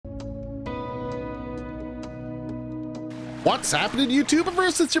What's happening,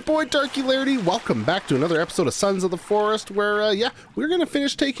 YouTubeverse? It's your boy Darkularity. Welcome back to another episode of Sons of the Forest, where yeah, we're gonna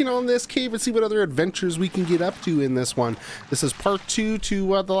finish taking on this cave and see what other adventures we can get up to in this one. This is part 2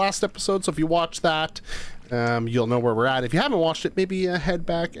 to the last episode, so if you watch that, you'll know where we're at. If you haven't watched it, maybe head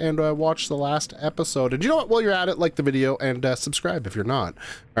back and watch the last episode. And you know what? While you're at it, like the video and subscribe if you're not.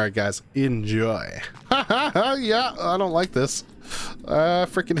 All right, guys, enjoy. Yeah, I don't like this. I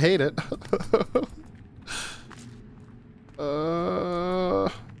freaking hate it.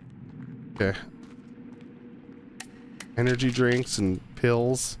 Okay. Energy drinks and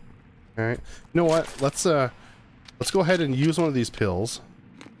pills. All right. You know what? Let's go ahead and use one of these pills.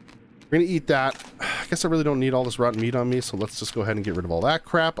 We're gonna eat that. I guess I really don't need all this rotten meat on me, so let's just go ahead and get rid of all that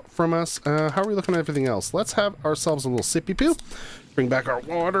crap from us. How are we looking at everything else? Let's have ourselves a little sippy poo. Bring back our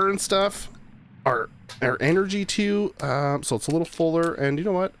water and stuff. Our energy too. So it's a little fuller. And you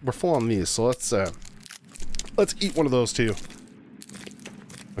know what? We're full on these, so let's eat one of those too.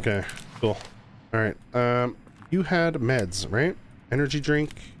 Okay, cool. All right. You had meds, right? Energy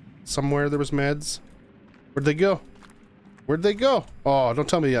drink. Somewhere there was meds. Where'd they go? Where'd they go? Oh, don't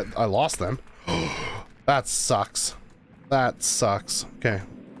tell me yet I lost them. That sucks. That sucks. Okay.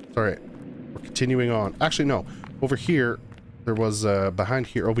 It's all right. We're continuing on. Actually, no. Over here, there was behind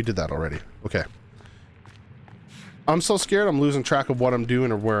here. Oh, we did that already. Okay. I'm so scared I'm losing track of what I'm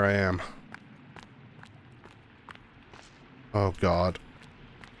doing or where I am. Oh, God.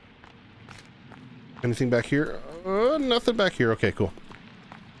 Anything back here? Nothing back here. Okay, cool.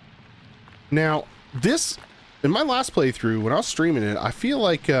 Now, this, in my last playthrough, when I was streaming it, I feel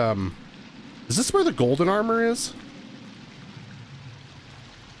like, is this where the golden armor is?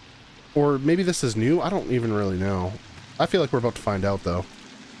 Or maybe this is new? I don't even really know. I feel like we're about to find out, though.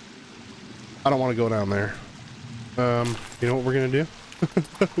 I don't want to go down there. You know what we're going to do?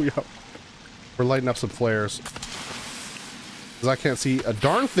 Yeah. We're lighting up some flares. Because I can't see a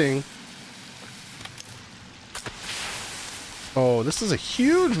darn thing. Oh, this is a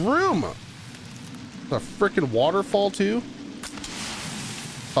huge room. There's a freaking waterfall too.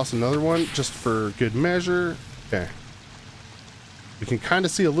 Toss another one just for good measure. Okay. We can kind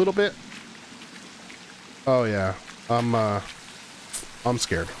of see a little bit. Oh yeah. I'm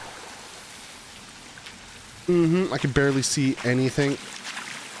scared. I can barely see anything.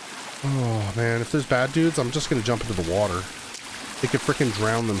 Oh man, if there's bad dudes, I'm just gonna jump into the water. They could freaking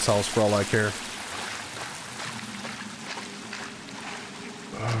drown themselves for all I care.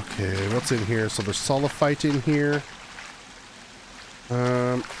 Okay, what's in here? So there's sulfite in here.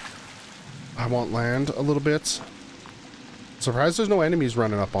 I want land a little bit. Surprised there's no enemies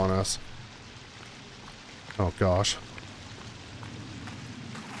running up on us. Oh gosh.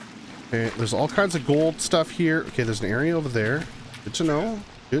 Okay, there's all kinds of gold stuff here. Okay, there's an area over there. Good to know.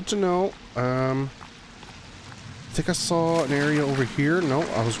 Good to know. I think I saw an area over here. No,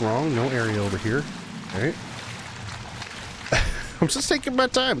 I was wrong. No area over here. All right. I'm just taking my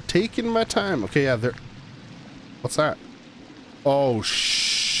time. Taking my time. Okay, yeah, there. What's that? Oh,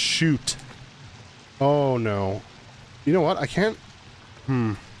 shoot. Oh, no. You know what? I can't.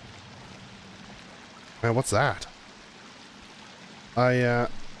 Man, what's that? I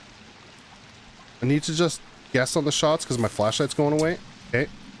need to just guess on the shots because my flashlight's going away. Okay.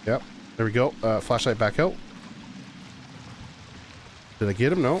 Yep. There we go. Flashlight back out. Did I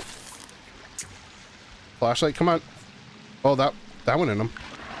get him? No. Flashlight, come on. Oh, that went in him.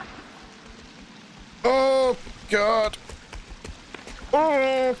 Oh, God.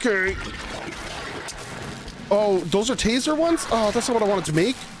 Okay. Oh, those are taser ones? Oh, that's not what I wanted to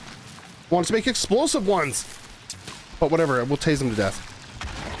make. I wanted to make explosive ones. But whatever, we'll tase them to death.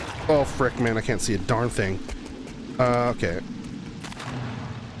 Oh, frick, man, I can't see a darn thing. Okay.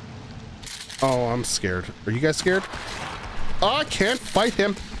 Oh, I'm scared. Are you guys scared? Oh, I can't fight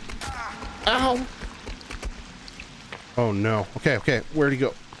him. Ow. Oh no. Okay, okay. Where'd he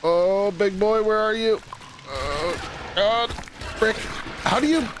go? Oh, big boy, where are you? Oh, God. Frick. How do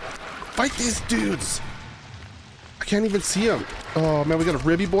you fight these dudes? I can't even see them. Oh, man, we got a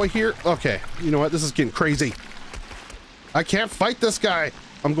ribby boy here. Okay. You know what? This is getting crazy. I can't fight this guy.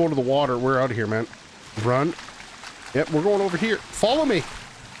 I'm going to the water. We're out of here, man. Run. Yep, we're going over here. Follow me.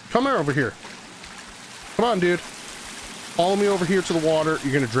 Come here over here. Come on, dude. Follow me over here to the water.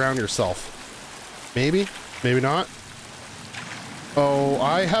 You're going to drown yourself. Maybe. Maybe not. Oh,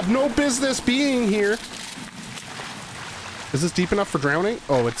 I have no business being here. Is this deep enough for drowning?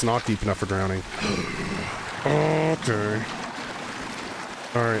 Oh, it's not deep enough for drowning. Okay.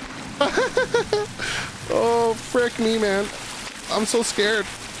 All right. Oh, frick me, man. I'm so scared.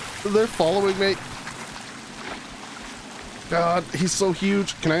 They're following me. God, he's so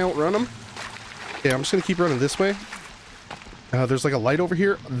huge. Can I outrun him? Okay, I'm just gonna keep running this way. There's like a light over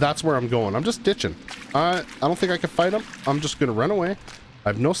here. That's where I'm going. I'm just ditching. I don't think I can fight him. I'm just gonna run away. I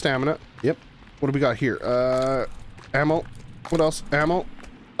have no stamina. Yep. What do we got here? Ammo. What else? Ammo.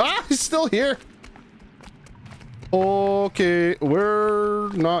 Ah, he's still here. Okay, we're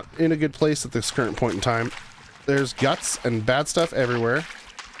not in a good place at this current point in time. There's guts and bad stuff everywhere.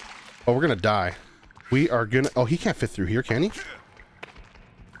 Oh, we're gonna die. We are gonna... Oh, he can't fit through here, can he?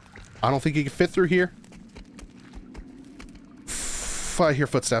 I don't think he can fit through here. I hear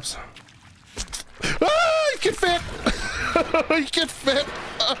footsteps. Ah, he can fit! He can fit!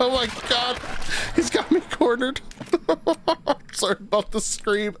 Oh my god! He's got me cornered. I'm sorry about the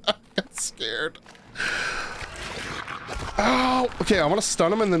scream. I got scared. Oh, okay, I want to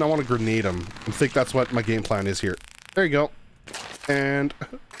stun him and then I want to grenade him. I think that's what my game plan is here. There you go. And...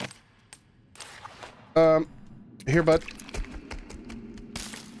 here, bud.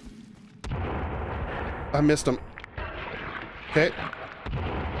 I missed him. Okay.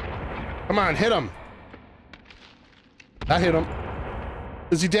 Come on, hit him. I hit him.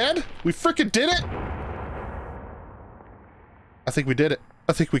 Is he dead? We freaking did it! I think we did it.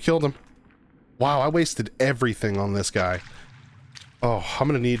 I think we killed him. Wow, I wasted everything on this guy. Oh, I'm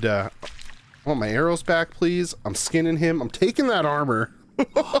gonna need, I want my arrows back, please. I'm skinning him. I'm taking that armor.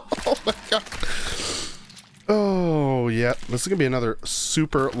 Oh my god. Oh, yeah. This is gonna be another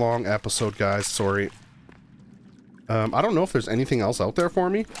super long episode, guys. Sorry. I don't know if there's anything else out there for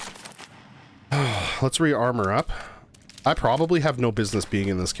me. Let's re-armor up. I probably have no business being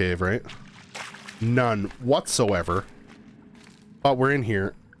in this cave, right? None whatsoever. But we're in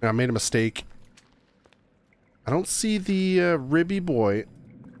here, and I made a mistake. I don't see the ribby boy.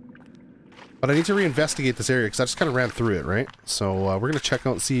 But I need to reinvestigate this area, because I just kind of ran through it, right? So we're going to check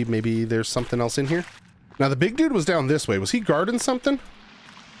out and see maybe there's something else in here. Now, the big dude was down this way. Was he guarding something?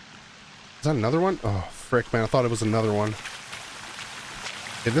 Is that another one? Oh, frick, man. I thought it was another one.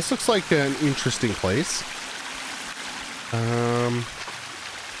 Okay, this looks like an interesting place. Oh.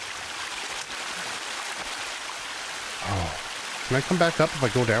 Can I come back up if I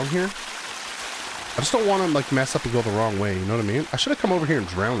go down here? I just don't want to, like, mess up and go the wrong way, you know what I mean? I should have come over here and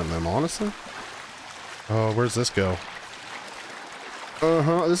drowned in them, honestly. Oh, where's this go?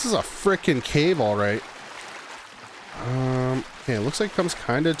 Uh-huh, this is a frickin' cave, alright. Okay, it looks like it comes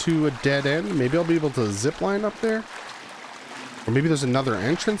kind of to a dead end. Maybe I'll be able to zip line up there? Or maybe there's another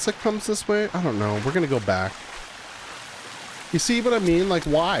entrance that comes this way? I don't know. We're gonna go back. You see what I mean? Like,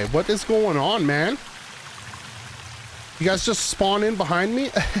 why? What is going on, man? You guys just spawn in behind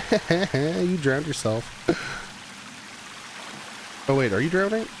me? You drowned yourself. Oh, wait. Are you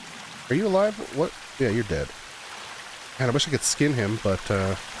drowning? Are you alive? What? Yeah, you're dead. Man, I wish I could skin him, but,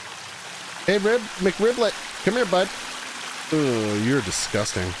 Hey, McRiblet. Come here, bud. Oh, you're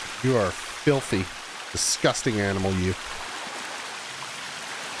disgusting. You are filthy. Disgusting animal, you.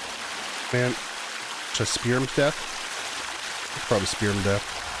 Man, should I spear him to death? I'll probably spear him to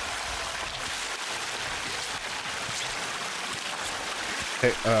death.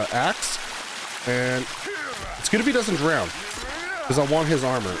 Okay, axe. And it's good if he doesn't drown, because I want his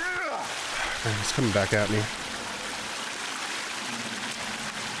armor. Man, he's coming back at me.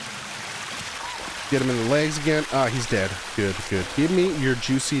 Get him in the legs again. Ah, he's dead. Good, good. Give me your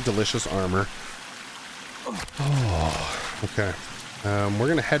juicy, delicious armor. Oh, okay. We're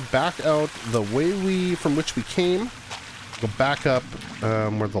gonna head back out the way from which we came. Go back up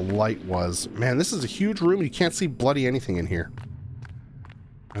where the light was. Man, this is a huge room. You can't see bloody anything in here.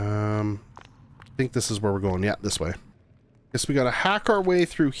 I think this is where we're going. Yeah, this way. Guess we gotta hack our way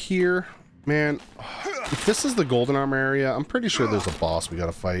through here. Man, if this is the golden armor area, I'm pretty sure there's a boss we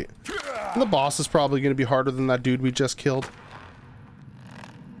gotta fight. And the boss is probably gonna be harder than that dude we just killed.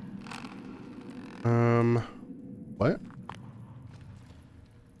 What?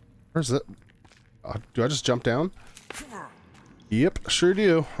 Where's it? Do I just jump down? Yep, sure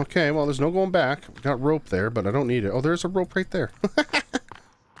do. Okay, well, there's no going back. Got rope there, but I don't need it. Oh, there's a rope right there.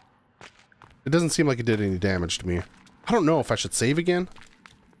 It doesn't seem like it did any damage to me. I don't know if I should save again.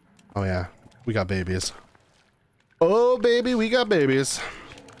 Oh, yeah. We got babies. Oh, baby, we got babies.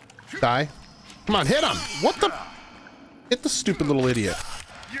 Die. Come on, hit him! What the? Hit the stupid little idiot.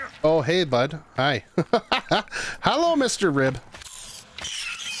 Oh, hey, bud. Hi. Hello, Mr. Rib.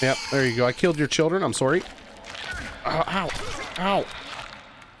 Yep, there you go. I killed your children. I'm sorry. Ow. Ow.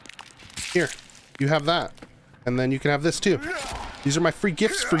 Here. You have that. And then you can have this, too. These are my free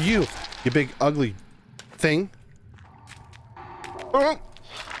gifts for you, you big, ugly thing. Oh,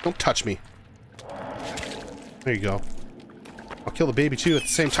 don't touch me. There you go. I'll kill the baby, too, at the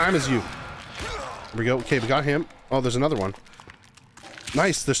same time as you. There we go. Okay, we got him. Oh, there's another one.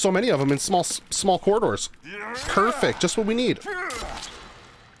 Nice. There's so many of them in small corridors. Perfect. Just what we need.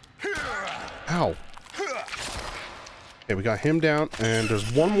 Ow. Okay, we got him down, and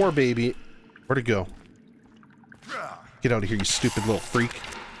there's one more baby. Where'd it go? Get out of here, you stupid little freak.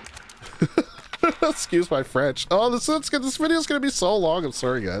 Excuse my French. Oh, this video's gonna be so long. I'm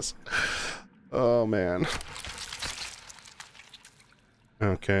sorry, guys. Oh, man.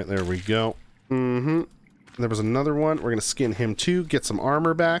 Okay, there we go. Mm-hmm. There was another one. We're gonna skin him too, get some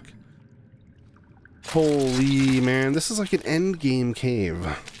armor back. Holy man, this is like an end game cave.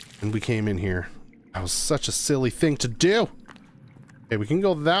 And we came in here. That was such a silly thing to do. Okay, we can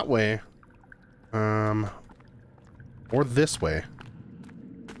go that way. Or this way.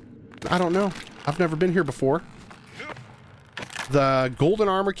 I don't know. I've never been here before. The golden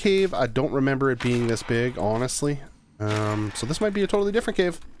armor cave, I don't remember it being this big, honestly. So this might be a totally different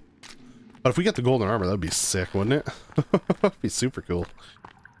cave. But if we get the golden armor, that'd be sick, wouldn't it? That'd be super cool.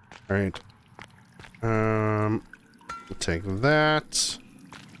 Alright. We'll take that.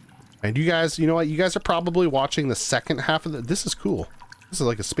 And you guys, you know what? You guys are probably watching the second half of the... This is cool. This is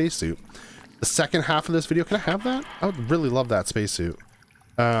like a spacesuit. The second half of this video, can I have that? I would really love that spacesuit.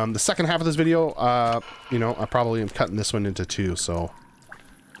 The second half of this video, you know, I probably am cutting this one into two, so...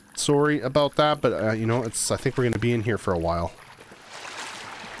 Sorry about that, but, you know, I think we're going to be in here for a while.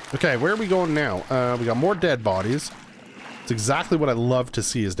 Okay, where are we going now? We got more dead bodies. It's exactly what I love to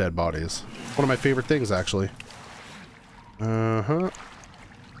see is dead bodies. One of my favorite things, actually. Uh-huh.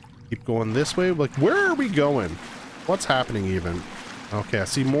 Keep going this way. Like, where are we going? What's happening even? Okay, I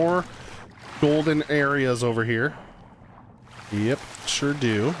see more golden areas over here. Yep, sure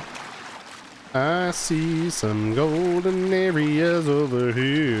do. I see some golden areas over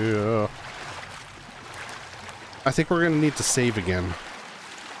here. I think we're gonna need to save again.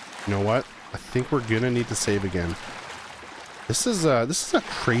 You know what? I think we're gonna need to save again. This is a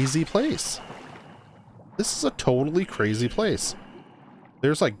crazy place. This is a totally crazy place.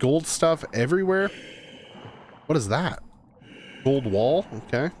 There's like gold stuff everywhere. What is that? Gold wall?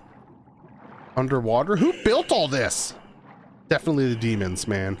 Okay. Underwater? Who built all this? Definitely the demons,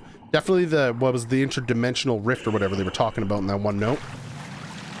 man. Definitely what was the interdimensional rift or whatever they were talking about in that one note.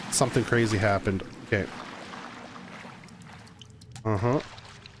 Something crazy happened. Okay. Uh-huh. Can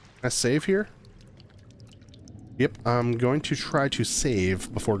I save here? Yep, I'm going to try to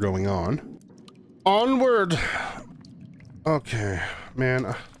save before going on. Onward! Okay,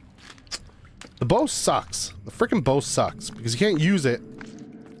 man. The bow sucks. The freaking bow sucks because you can't use it.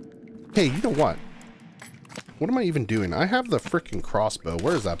 Hey, you know what? What am I even doing? I have the freaking crossbow.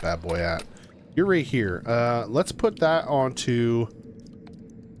 Where is that bad boy at? You're right here. Let's put that onto...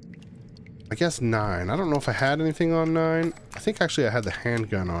 I guess 9. I don't know if I had anything on 9. I think actually I had the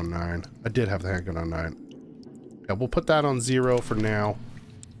handgun on 9. I did have the handgun on 9. Yeah, we'll put that on 0 for now.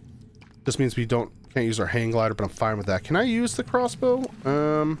 This means we can't use our hang glider, but I'm fine with that. Can I use the crossbow?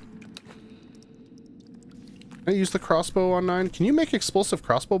 Can I use the crossbow on 9? Can you make explosive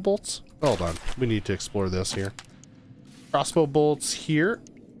crossbow bolts? Hold on. We need to explore this here. Crossbow bolts here.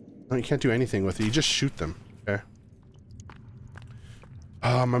 No, you can't do anything with it. You just shoot them. Okay.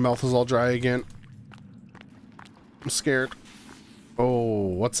 My mouth is all dry again. I'm scared. Oh,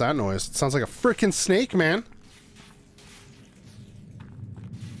 what's that noise? It sounds like a freaking snake, man.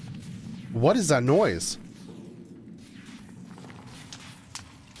 What is that noise?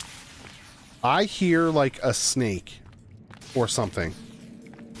 I hear like a snake or something.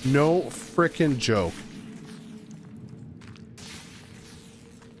 No freaking joke.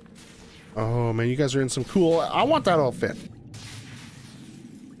 Oh man, you guys are in some cool... I want that outfit.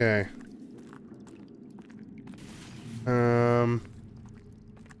 Okay. Oh,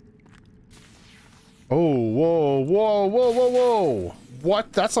 whoa, whoa, whoa, whoa, whoa.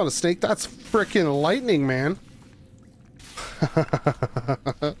 What? That's not a snake. That's freaking lightning, man.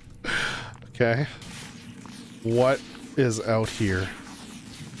 Okay. What is out here?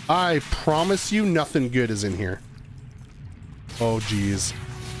 I promise you nothing good is in here. Oh, geez.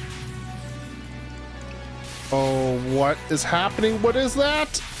 Oh, what is happening? What is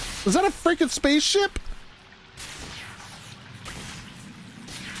that? Is that a freaking spaceship?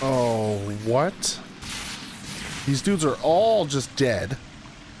 Oh, what? These dudes are all just dead.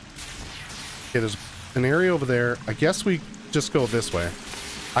 Okay, there's an area over there. I guess we just go this way.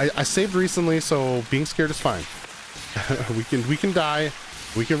 I saved recently, so being scared is fine. we can die.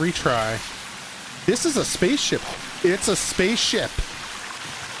 We can retry. This is a spaceship. It's a spaceship.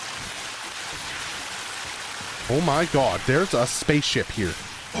 Oh my god, there's a spaceship here.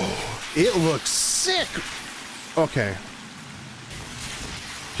 It looks sick. Okay.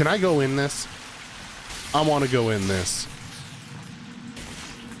 Can I go in this? I want to go in this.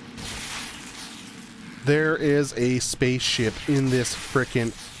 There is a spaceship in this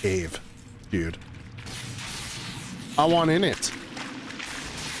frickin' cave, dude. I want in it.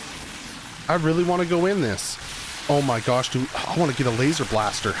 I really want to go in this. Oh my gosh, dude. I want to get a laser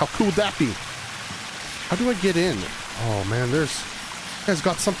blaster. How cool would that be? How do I get in? Oh man, this guy's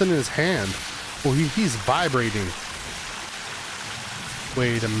got something in his hand. Oh, he's vibrating.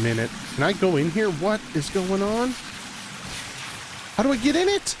 Wait a minute. Can I go in here? What is going on? How do I get in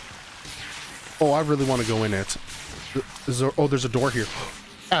it? Oh, I really want to go in it. Oh, there's a door here.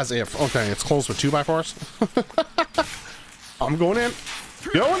 As if. Okay, it's closed with 2x4s. I'm going in.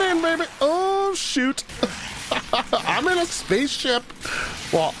 Going in, baby. Oh, shoot. I'm in a spaceship.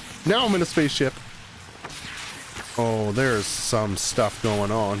 Well, now I'm in a spaceship. Oh, there's some stuff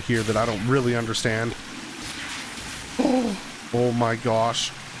going on here that I don't really understand. Oh my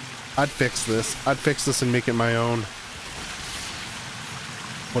gosh. I'd fix this. I'd fix this and make it my own.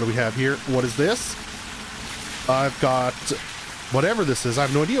 What do we have here? What is this? I've got whatever this is. I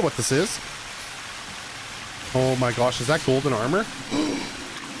have no idea what this is. Oh my gosh, is that golden armor?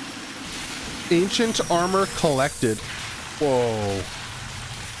 Ancient armor collected. Whoa.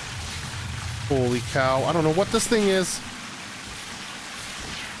 Holy cow. I don't know what this thing is.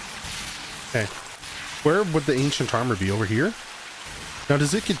 Okay. Where would the ancient armor be? Over here? Now,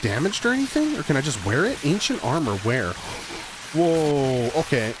 does it get damaged or anything? Or can I just wear it? Ancient armor, where? Whoa.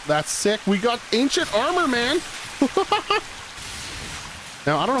 Okay, that's sick. We got ancient armor, man.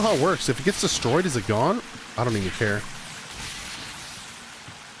 Now, I don't know how it works. If it gets destroyed, is it gone? I don't even care.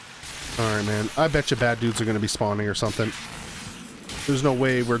 Alright, man. I bet you bad dudes are going to be spawning or something. There's no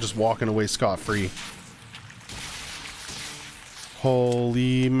way we're just walking away scot-free.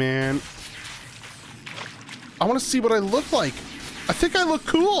 Holy man. I want to see what I look like. I think I look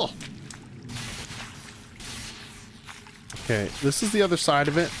cool. Okay, this is the other side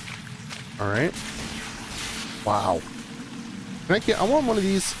of it. Alright. Wow. Can I get... I want one of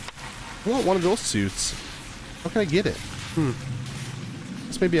these... I want one of those suits. How can I get it?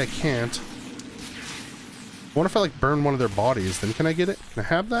 Guess maybe I can't. I wonder if I like burn one of their bodies, then can I get it? Can I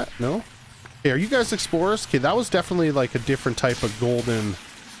have that? No? Okay, are you guys explorers? Okay, that was definitely like a different type of golden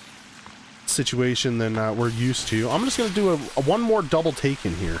situation than we're used to. I'm just gonna do a one more double take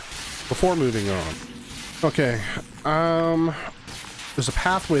in here before moving on. Okay, there's a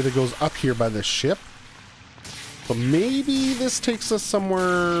pathway that goes up here by this ship, but maybe this takes us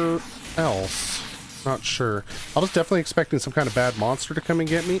somewhere else. Not sure. I was definitely expecting some kind of bad monster to come and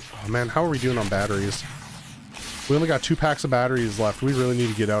get me. Oh man, how are we doing on batteries? We only got 2 packs of batteries left. We really need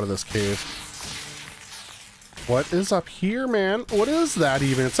to get out of this cave. What is up here, man? What is that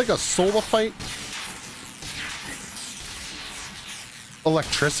even? It's like a solar-fight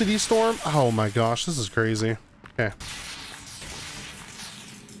electricity storm? Oh my gosh, this is crazy. Okay.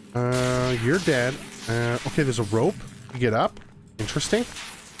 You're dead. Okay, there's a rope. You get up. Interesting.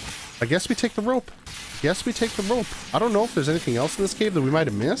 I guess we take the rope. Yes, we take the rope. I don't know if there's anything else in this cave that we might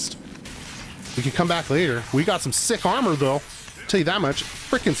have missed. We can come back later. We got some sick armor, though. I'll tell you that much.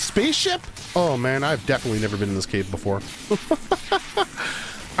 Freaking spaceship? Oh, man, I've definitely never been in this cave before.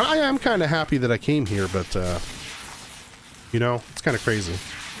 I am kind of happy that I came here, but, you know, it's kind of crazy.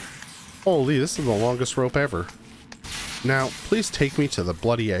 Holy, this is the longest rope ever. Now, please take me to the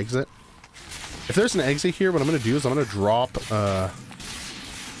bloody exit. If there's an exit here, what I'm going to do is I'm going to drop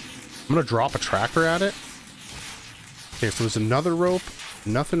a tracker at it. Okay, so there's another rope.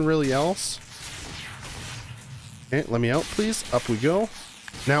 Nothing really else. Okay, let me out, please. Up we go.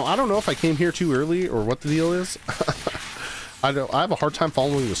 Now, I don't know if I came here too early or what the deal is. I have a hard time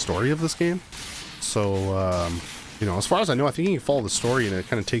following the story of this game. So, you know, as far as I know, I think you can follow the story and it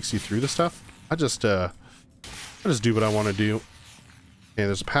kind of takes you through the stuff. I just do what I want to do. Okay,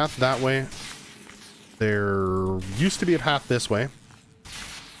 there's a path that way. There used to be a path this way.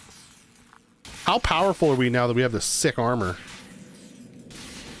 How powerful are we now that we have this sick armor?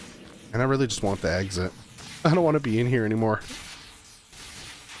 And I really just want the exit. I don't want to be in here anymore.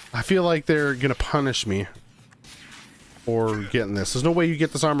 I feel like they're gonna punish me for getting this. There's no way you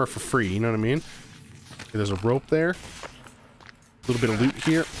get this armor for free, you know what I mean? Okay, there's a rope there. A little bit of loot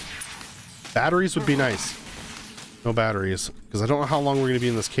here. Batteries would be nice. No batteries, because I don't know how long we're gonna be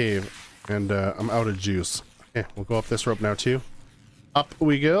in this cave. And I'm out of juice. Okay, we'll go up this rope now too. Up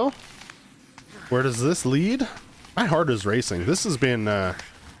we go. Where does this lead? My heart is racing. This has been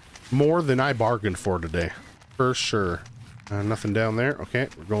more than I bargained for today. For sure. Nothing down there. Okay,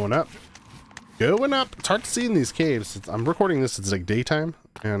 we're going up. Going up. It's hard to see in these caves. I'm recording this, it's like daytime.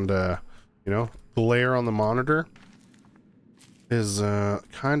 And, you know, the glare on the monitor is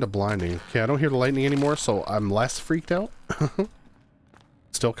kind of blinding. Okay, I don't hear the lightning anymore, so I'm less freaked out.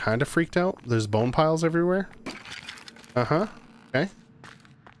 Let's still kind of freaked out. There's bone piles everywhere. Uh-huh. Okay.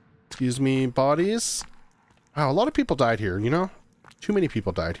 Excuse me, bodies. Wow, a lot of people died here, you know? Too many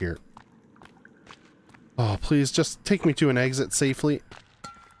people died here. Oh, please, just take me to an exit safely.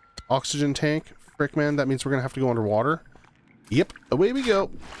 Oxygen tank. Frick, man, that means we're gonna have to go underwater. Yep, away we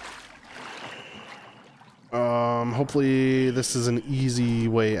go. Hopefully this is an easy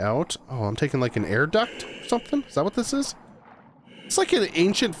way out. Oh, I'm taking like an air duct or something? Is that what this is? It's like an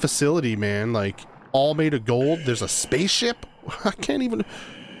ancient facility, man. Like, all made of gold. There's a spaceship. I can't even...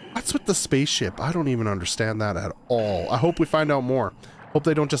 What's with the spaceship? I don't even understand that at all. I hope we find out more. Hope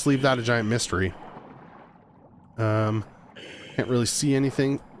they don't just leave that a giant mystery. Can't really see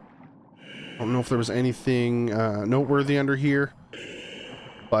anything. Don't know if there was anything noteworthy under here.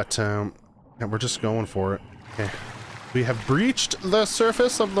 But, yeah, we're just going for it. Okay. We have breached the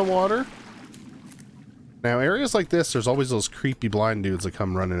surface of the water. Now, areas like this, there's always those creepy blind dudes that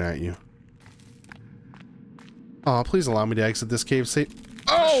come running at you. Oh, please allow me to exit this cave safe.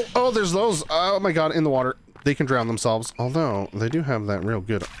 Oh! Oh, there's those! Oh my god, in the water. They can drown themselves. Although, they do have that real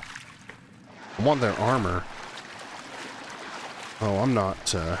good... I want their armor. Oh, I'm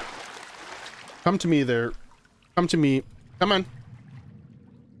not, Come to me there. Come to me. Come on.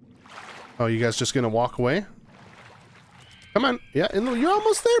 Oh, you guys just gonna walk away? Come on. Yeah, you're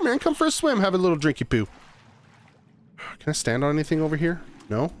almost there, man. Come for a swim. Have a little drinky poo. Can I stand on anything over here?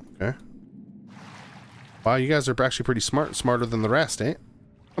 No? Okay. Wow, you guys are actually pretty smart. Smarter than the rest, eh?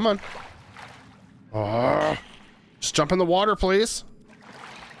 Come on. Oh, just jump in the water, please.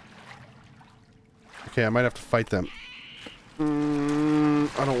 Okay, I might have to fight them.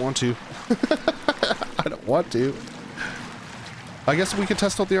 I don't want to. I don't want to. I guess we could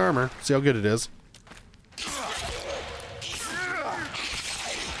test out the armor. See how good it is.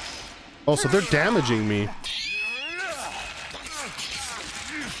 Oh, so they're damaging me.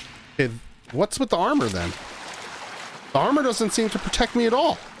 Okay, what's with the armor then? The armor doesn't seem to protect me at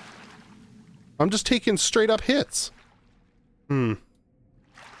all. I'm just taking straight up hits.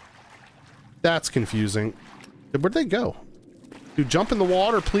 That's confusing. Where'd they go? Dude, jump in the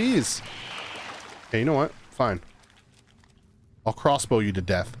water, please. Okay, you know what? Fine. I'll crossbow you to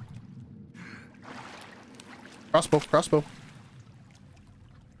death. Crossbow, crossbow.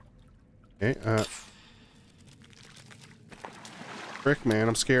 Okay, frick, man,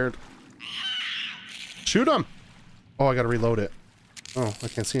 I'm scared. Shoot him! Oh, I gotta reload it. Oh, I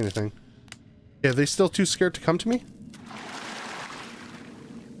can't see anything. Yeah, are they still too scared to come to me?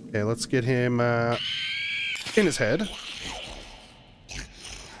 Okay, let's get him, in his head.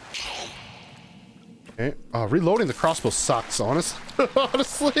 Okay. Oh, reloading the crossbow sucks, honestly.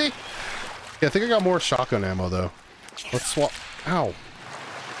 Yeah, I think I got more shotgun ammo, though. Let's swap. Ow.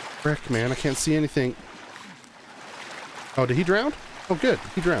 Frick, man, I can't see anything. Oh, did he drown? Oh, good.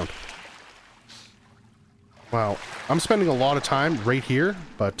 He drowned. Wow. I'm spending a lot of time right here,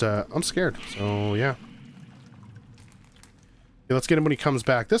 but I'm scared. So, yeah. Okay, let's get him when he comes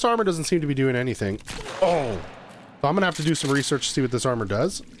back. This armor doesn't seem to be doing anything. Oh! So I'm gonna have to do some research to see what this armor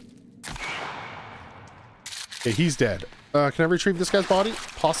does. Okay, he's dead. Can I retrieve this guy's body?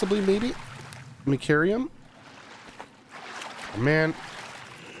 Possibly, maybe? Let me carry him. Oh, man.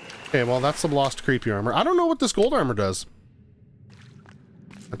 Okay, well, that's some lost creepy armor. I don't know what this gold armor does.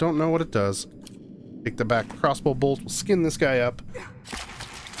 I don't know what it does. Take the back crossbow bolt. We'll skin this guy up.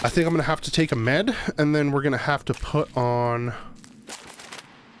 I think I'm gonna have to take a med, and then we're gonna have to put on...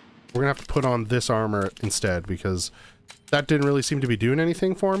 We're gonna have to put on this armor instead, because that didn't really seem to be doing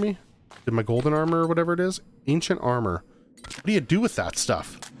anything for me. Did my golden armor or whatever it is? Ancient armor. What do you do with that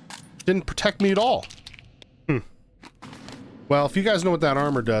stuff? Didn't protect me at all. Well, if you guys know what that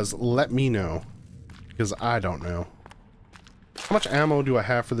armor does, let me know. Because I don't know. How much ammo do I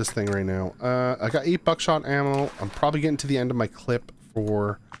have for this thing right now? I got 8 buckshot ammo. I'm probably getting to the end of my clip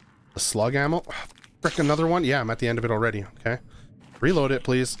for the slug ammo. Frick, another one? Yeah, I'm at the end of it already. Okay. Reload it,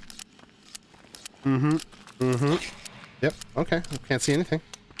 please. Yep, okay. Can't see anything.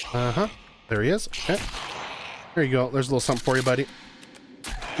 There he is. Okay. There you go. There's a little something for you, buddy.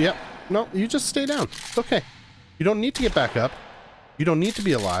 Yep. No, you just stay down. It's okay. You don't need to get back up. You don't need to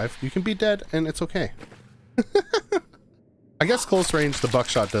be alive. You can be dead, and it's okay. I guess close range, the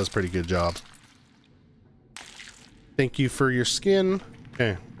buckshot does a pretty good job. Thank you for your skin.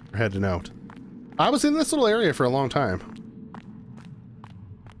 Okay, we're heading out. I was in this little area for a long time.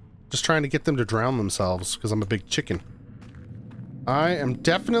 Just trying to get them to drown themselves, because I'm a big chicken. I am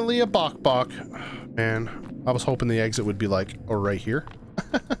definitely a bok. Man, I was hoping the exit would be like, or right here.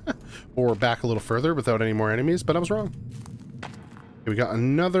 Or back a little further without any more enemies, but I was wrong. Okay, we got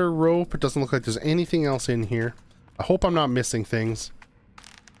another rope. It doesn't look like there's anything else in here. I hope I'm not missing things.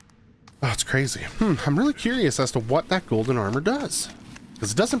 Oh, it's crazy. I'm really curious as to what that golden armor does.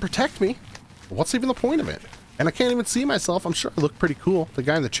 Because it doesn't protect me. What's even the point of it? And I can't even see myself. I'm sure I look pretty cool. The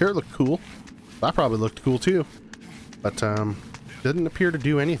guy in the chair looked cool. I probably looked cool too. But, didn't appear to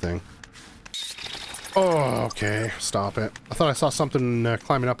do anything. Oh, okay. Stop it. I thought I saw something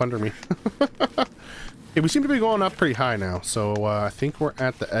climbing up under me. Okay, we seem to be going up pretty high now. So, I think we're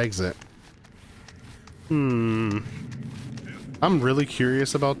at the exit. I'm really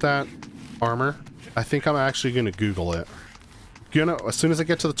curious about that armor. I think I'm actually going to Google it. As soon as I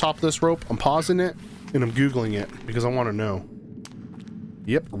get to the top of this rope, I'm pausing it and I'm Googling it because I want to know.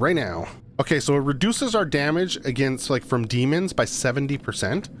 Yep, right now. Okay, so it reduces our damage against, like, from demons by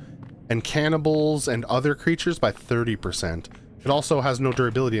 70% and cannibals and other creatures by 30%. It also has no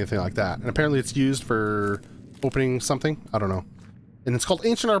durability or anything like that. And apparently it's used for opening something. I don't know. And it's called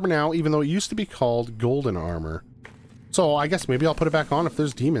Ancient Armor now, even though it used to be called Golden Armor. So I guess maybe I'll put it back on if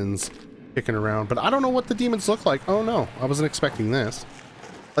there's demons kicking around. But I don't know what the demons look like. Oh no, I wasn't expecting this.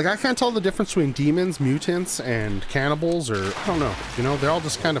 Like, I can't tell the difference between demons, mutants, and cannibals, or I don't know. You know, they're all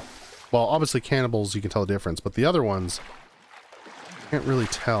just kind of... Well, obviously cannibals, you can tell the difference. But the other ones, can't really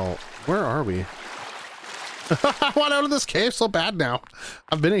tell. Where are we? I want out of this cave so bad now.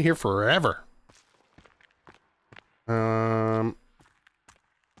 I've been in here forever. Okay,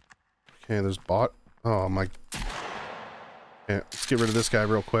 there's bot. Oh my. Okay, let's get rid of this guy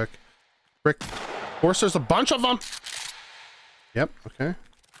real quick. Frick. Of course, there's a bunch of them. Yep. Okay.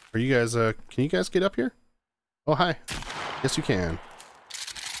 Are you guys? Can you guys get up here? Oh, hi. Yes, you can.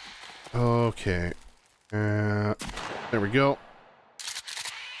 Okay. There we go.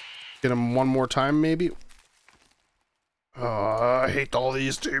 Get him one more time, maybe. I hate all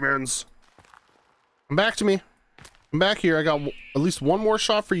these demons. Come back to me. Come back here. I got at least one more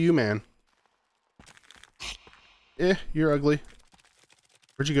shot for you, man. You're ugly.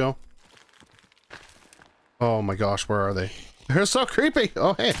 Where'd you go? Oh my gosh, where are they? They're so creepy.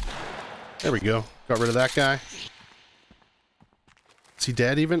 Oh, hey. There we go. Got rid of that guy. Is he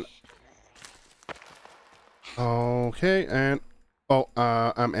dead even? Okay, and... Oh,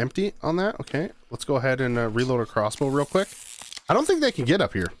 I'm empty on that. Okay, let's go ahead and reload a crossbow real quick. I don't think they can get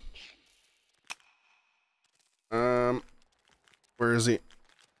up here. Where is he?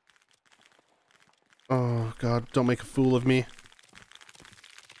 Oh God, don't make a fool of me.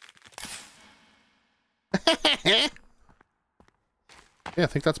 Yeah, I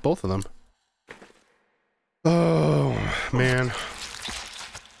think that's both of them. Oh man,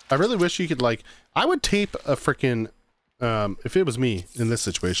 I really wish you could, like, I would tape a freaking if it was me in this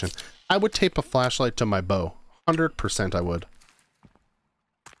situation, I would tape a flashlight to my bow. 100% I would.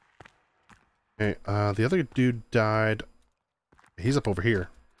 Okay, the other dude died. He's up over here.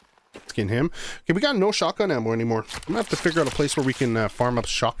 Let's get him. Okay, we got no shotgun ammo anymore. I'm gonna have to figure out a place where we can farm up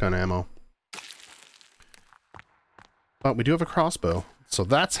shotgun ammo. But we do have a crossbow, so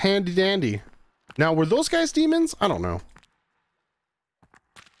that's handy dandy. Now, were those guys demons? I don't know.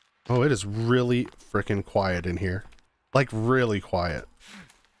 Oh, it is really freaking quiet in here. Like, really quiet.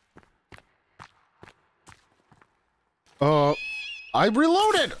 I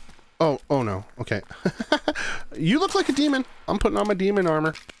reloaded! Oh no. Okay. You look like a demon. I'm putting on my demon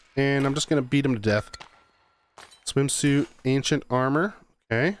armor. And I'm just gonna beat him to death. Swimsuit, ancient armor.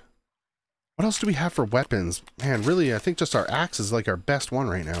 Okay. What else do we have for weapons? Man, really, I think just our axe is like our best one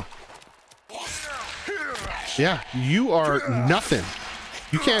right now. Yeah, you are nothing.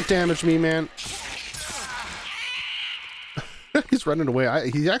 You can't damage me, man. He's running away.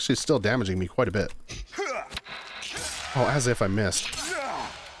 He's actually still damaging me quite a bit. Oh, as if I missed.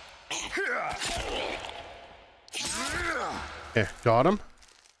 Okay, got him.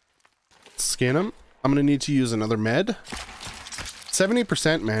 Skin him. I'm gonna need to use another med.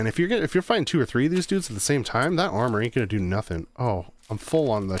 70%, man. If you're fighting 2 or 3 of these dudes at the same time, that armor ain't gonna do nothing. Oh, I'm full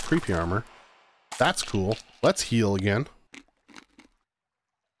on the creepy armor. That's cool. Let's heal again.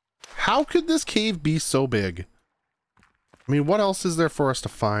 How could this cave be so big? I mean, what else is there for us to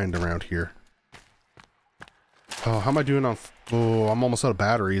find around here? Oh, how am I doing on... Oh, I'm almost out of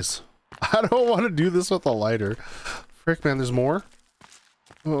batteries. I don't want to do this with a lighter. Frick, man, there's more?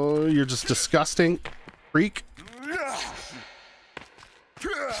 Oh, you're just disgusting. Freak.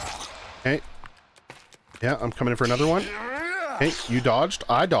 Okay. Yeah, I'm coming in for another one. Okay, you dodged.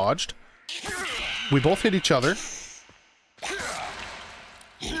 I dodged. We both hit each other.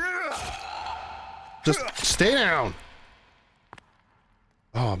 Just stay down.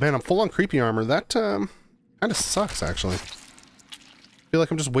 Oh man, I'm full on creepy armor. That kind of sucks, actually. I feel like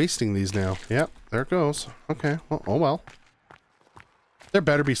I'm just wasting these now. Yep, there it goes. Okay, well, oh well. There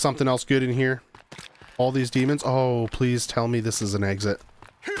better be something else good in here. All these demons. Oh, please tell me this is an exit.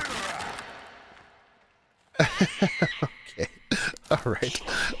 Okay. All right.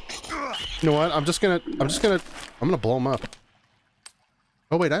 You know what? I'm gonna blow him up.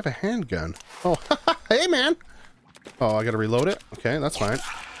 Oh wait, I have a handgun. Oh, hey man. Oh, I gotta reload it. Okay, that's fine.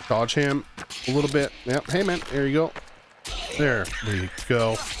 Dodge him a little bit. Yep. Hey man, there you go. There we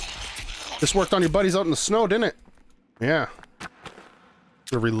go. This worked on your buddies out in the snow, didn't it? Yeah.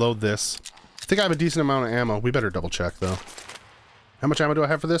 We'll reload this. I think I have a decent amount of ammo. We better double check though. How much ammo do I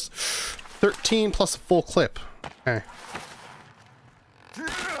have for this? 13 plus a full clip. Okay.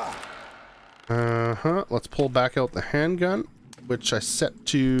 Let's pull back out the handgun, which I set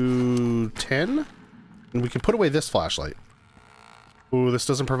to 10. And we can put away this flashlight. Ooh, this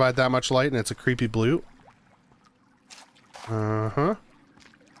doesn't provide that much light, and it's a creepy blue. Okay,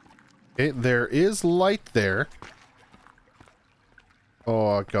 there is light there.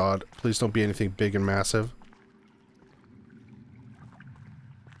 Oh, God. Please don't be anything big and massive.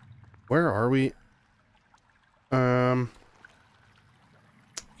 Where are we? Okay,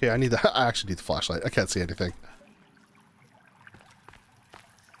 I actually need the flashlight. I can't see anything.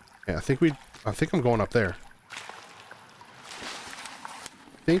 Yeah, I think I'm going up there.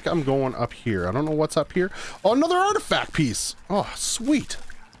 I think I'm going up here. I don't know what's up here. Oh, another artifact piece. Oh, sweet.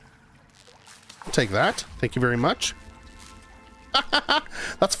 I'll take that. Thank you very much.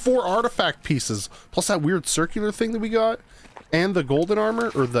 That's 4 artifact pieces. Plus that weird circular thing that we got. And the golden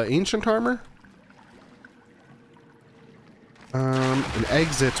armor, or the ancient armor. An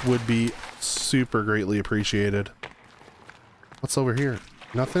exit would be super greatly appreciated. What's over here?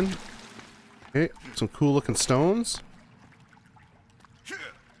 Nothing? Okay, some cool looking stones.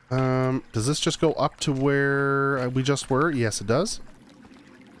 Does this just go up to where we just were? Yes, it does.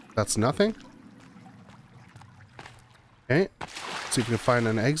 That's nothing. Okay, see if we can find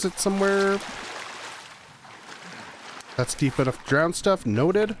an exit somewhere. That's deep enough to drown stuff.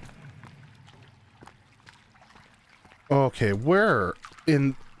 Noted. Okay, where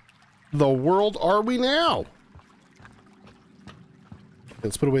in the world are we now?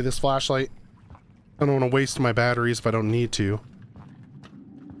 Let's put away this flashlight. I don't want to waste my batteries if I don't need to.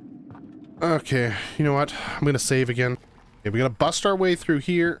 Okay, you know what? I'm going to save again. Okay, we got to bust our way through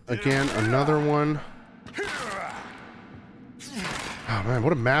here. Again, another one. Oh man,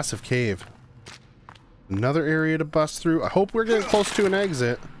 what a massive cave. Another area to bust through. I hope we're getting close to an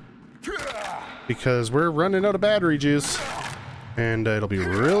exit, because we're running out of battery juice, and it'll be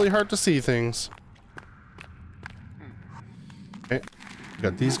really hard to see things. Okay,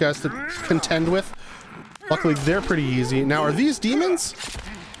 got these guys to contend with. Luckily, they're pretty easy. Now, are these demons?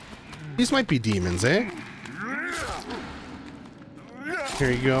 These might be demons, eh?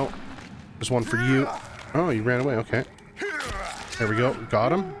 Here you go. There's one for you. Oh, you ran away. Okay. There we go.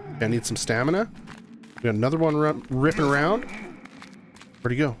 Got him. I need some stamina. We got another one ripping around.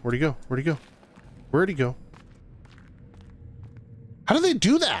 Where'd he go? Where'd he go? Where'd he go? Where'd he go? How do they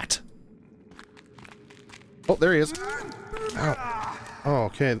do that? Oh, there he is. Ow. Oh,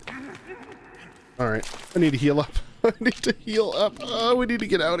 okay. Alright. I need to heal up. I need to heal up. Oh, we need to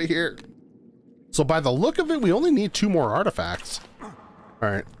get out of here. So by the look of it, we only need 2 more artifacts.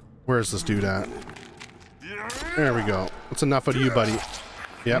 Alright. Where's this dude at? There we go. That's enough of you, buddy.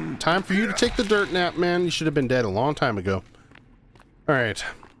 Yep. Time for you to take the dirt nap, man. You should have been dead a long time ago. Alright.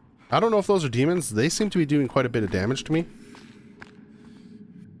 I don't know if those are demons. They seem to be doing quite a bit of damage to me.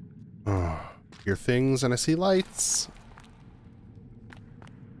 Oh, hear things and I see lights.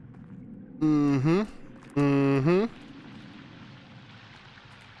 Okay,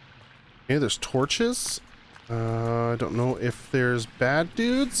 there's torches. I don't know if there's bad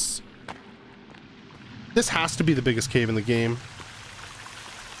dudes. This has to be the biggest cave in the game.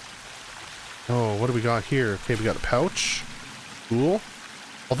 Oh, what do we got here? Okay, we got a pouch. Cool.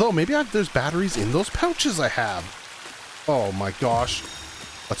 Although, maybe there's batteries in those pouches I have. Oh my gosh.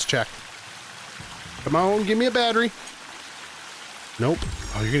 Let's check. Come on, give me a battery. Nope.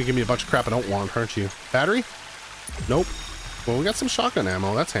 Oh, you're gonna give me a bunch of crap I don't want, aren't you? Battery? Nope. Well, we got some shotgun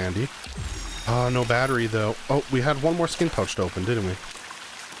ammo. That's handy. Oh, no battery, though. Oh, we had one more skin pouch to open, didn't we?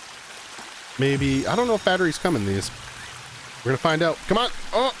 Maybe... I don't know if batteries come in these. We're gonna find out. Come on!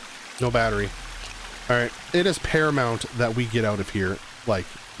 Oh! No battery. Alright. It is paramount that we get out of here, like,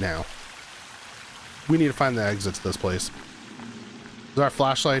 now. We need to find the exit to this place. There's our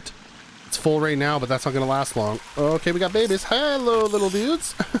flashlight. It's full right now, but that's not gonna last long. Okay, we got babies. Hello, little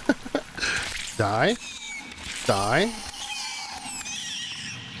dudes. Die. Die.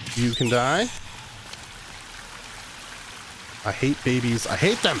 You can die. I hate babies. I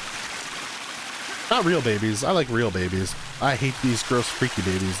hate them. Not real babies. I like real babies. I hate these gross, freaky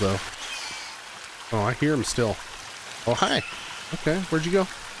babies, though. Oh, I hear them still. Oh, hi. Okay, where'd you go?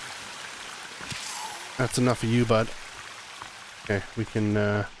 That's enough of you, bud. Okay, we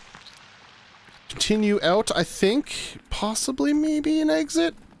can continue out, I think. Possibly, maybe an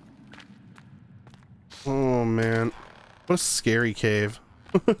exit. Oh, man. What a scary cave.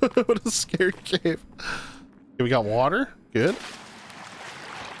 What a scary cave. Okay, we got water. Good.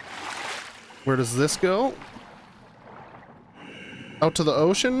 Where does this go? Out to the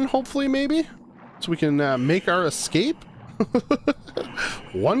ocean, hopefully, maybe? So we can make our escape?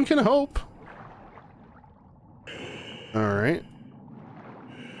 One can hope. Alright.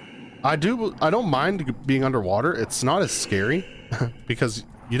 I don't mind being underwater. It's not as scary because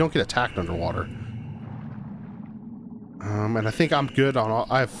you don't get attacked underwater. And I think I'm good on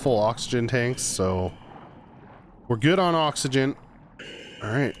I have full oxygen tanks, so we're good on oxygen.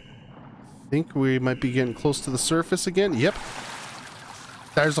 Alright. I think we might be getting close to the surface again. Yep.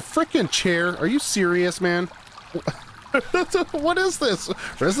 There's a freaking chair. Are you serious, man? What is this?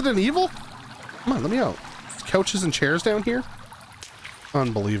 Resident Evil? Come on, let me out. Couches and chairs down here?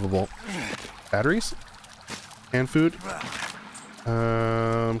 Unbelievable. Batteries? Canned food?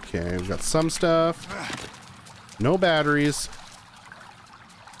 Okay, we've got some stuff. No batteries.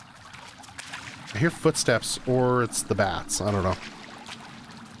 I hear footsteps, or it's the bats. I don't know.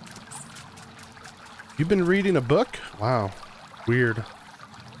 You've been reading a book? Wow. Weird.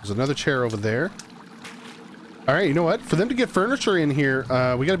 There's another chair over there. Alright, you know what? For them to get furniture in here,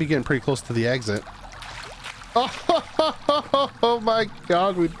 we gotta be getting pretty close to the exit. Oh my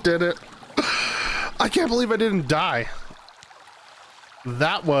god, we did it. I can't believe I didn't die.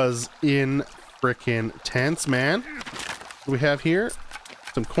 That was in frickin' tense, man. What do we have here?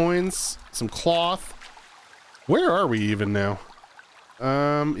 Some coins, some cloth. Where are we even now?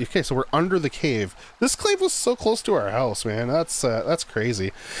 Okay, so we're under the cave. This cave was so close to our house, man. That's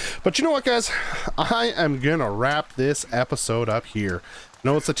crazy. But you know what, guys? I am gonna wrap this episode up here.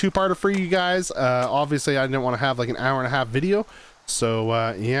 No, it's a two-parter for you guys. Obviously, I didn't want to have like an hour-and-a-half video.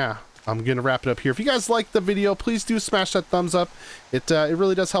 So, yeah. I'm gonna wrap it up here. If you guys liked the video, please do smash that thumbs up. It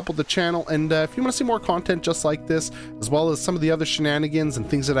really does help with the channel. And if you want to see more content just like this, as well as some of the other shenanigans and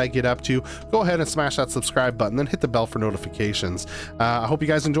things that I get up to, go ahead and smash that subscribe button, then hit the bell for notifications. I hope you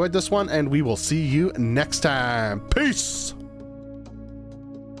guys enjoyed this one, and we will see you next time. Peace!